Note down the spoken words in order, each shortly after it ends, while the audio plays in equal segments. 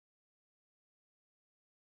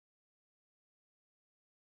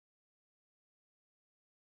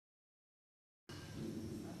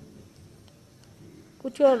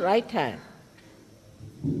Put your right hand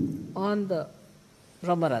on the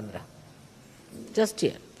Brahmarandra. Just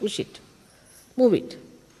here. Push it. Move it.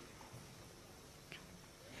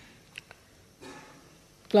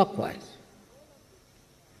 Clockwise.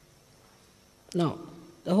 Now,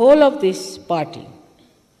 the whole of this party,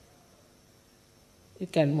 you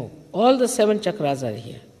can move. All the 7 chakras are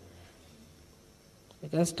here. You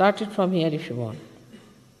can start it from here if you want.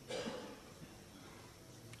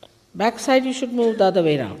 Back side you should move the other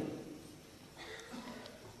way round.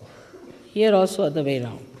 Here also other way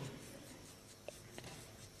round.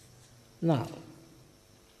 Now,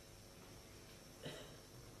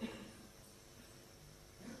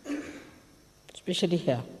 especially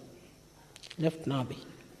here, left nabi.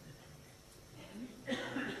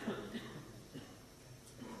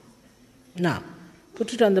 Now,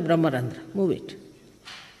 put it on the Brahmarandra, move it.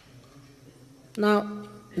 Now,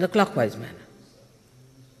 in the clockwise manner.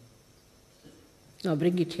 Now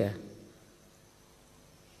bring it here.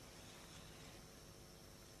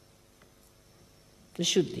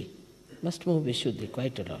 Vishuddhi. Must move Vishuddhi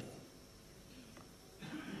quite a lot.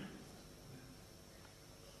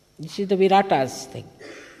 This is the Viratas thing.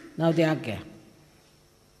 Now the Agya.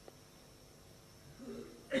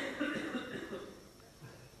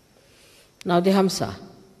 Now the Hamsa,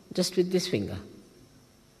 just with this finger.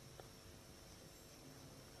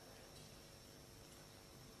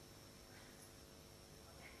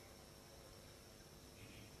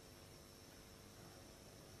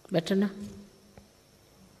 Better now?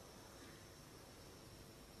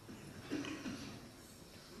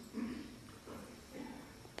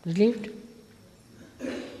 Relieved?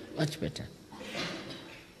 Much better.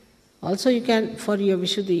 Also you can, for your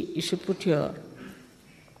Vishuddhi, you should put your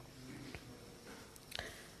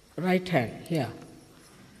right hand here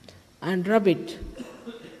and rub it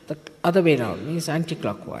the other way around, means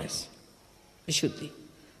anti-clockwise. Vishuddhi.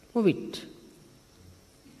 Move it.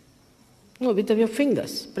 No, with your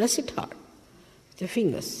fingers. Press it hard. With your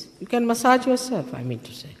fingers. You can massage yourself, I mean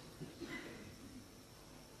to say.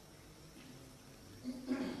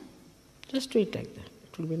 Just do it like that.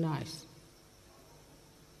 It will be nice.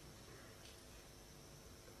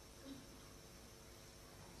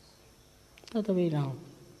 Other way round.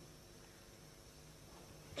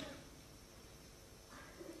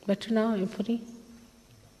 Better now, Impuri?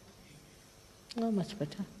 No, much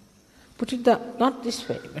better. Put it not this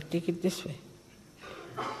way, but take it this way.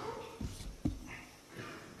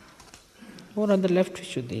 More on the left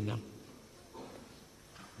Vishuddhi now.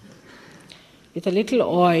 With a little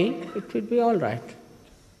oil, it will be all right.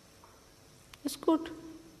 It's good.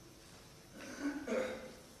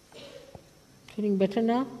 Feeling better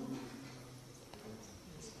now?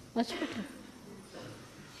 Much better.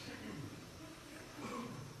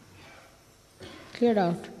 Cleared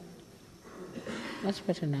out. Much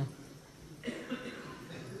better now.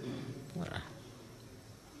 All right.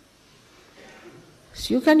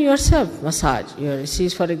 So you can yourself massage. See,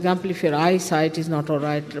 for example, if your eyesight is not all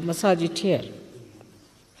right, massage it here.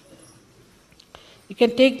 You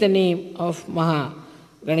can take the name of Maha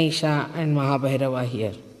Ganesha and Maha Bhairava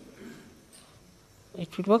here.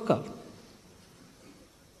 It will work out.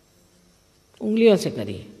 Ungliyon se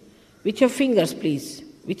kariye. With your fingers, please.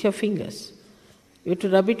 With your fingers. You have to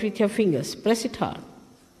rub it with your fingers. Press it hard.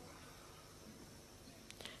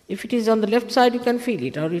 If it is on the left side, you can feel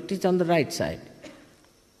it, or it is on the right side.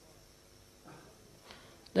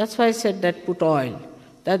 That's why I said that put oil.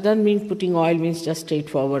 That doesn't mean putting oil means just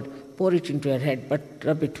straightforward, pour it into your head, but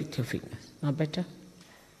rub it with your fingers. Now better?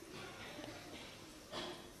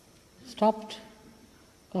 Stopped?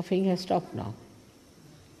 Coughing has stopped now.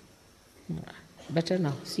 Better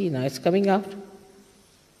now. See, now it's coming out.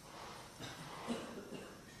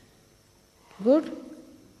 Good?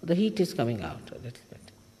 The heat is coming out a little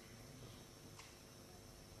bit.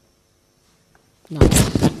 Now,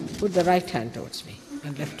 put the right hand towards me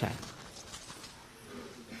and left hand.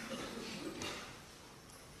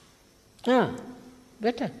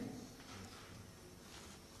 Better.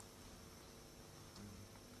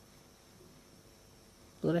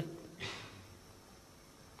 Correct.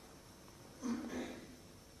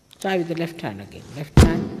 Try with the left hand again. Left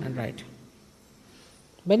hand and right.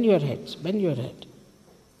 Bend your heads. Bend your head.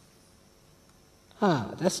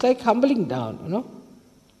 That's like humbling down, you know.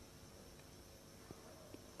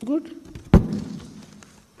 Good.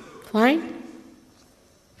 Fine.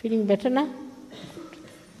 Feeling better now?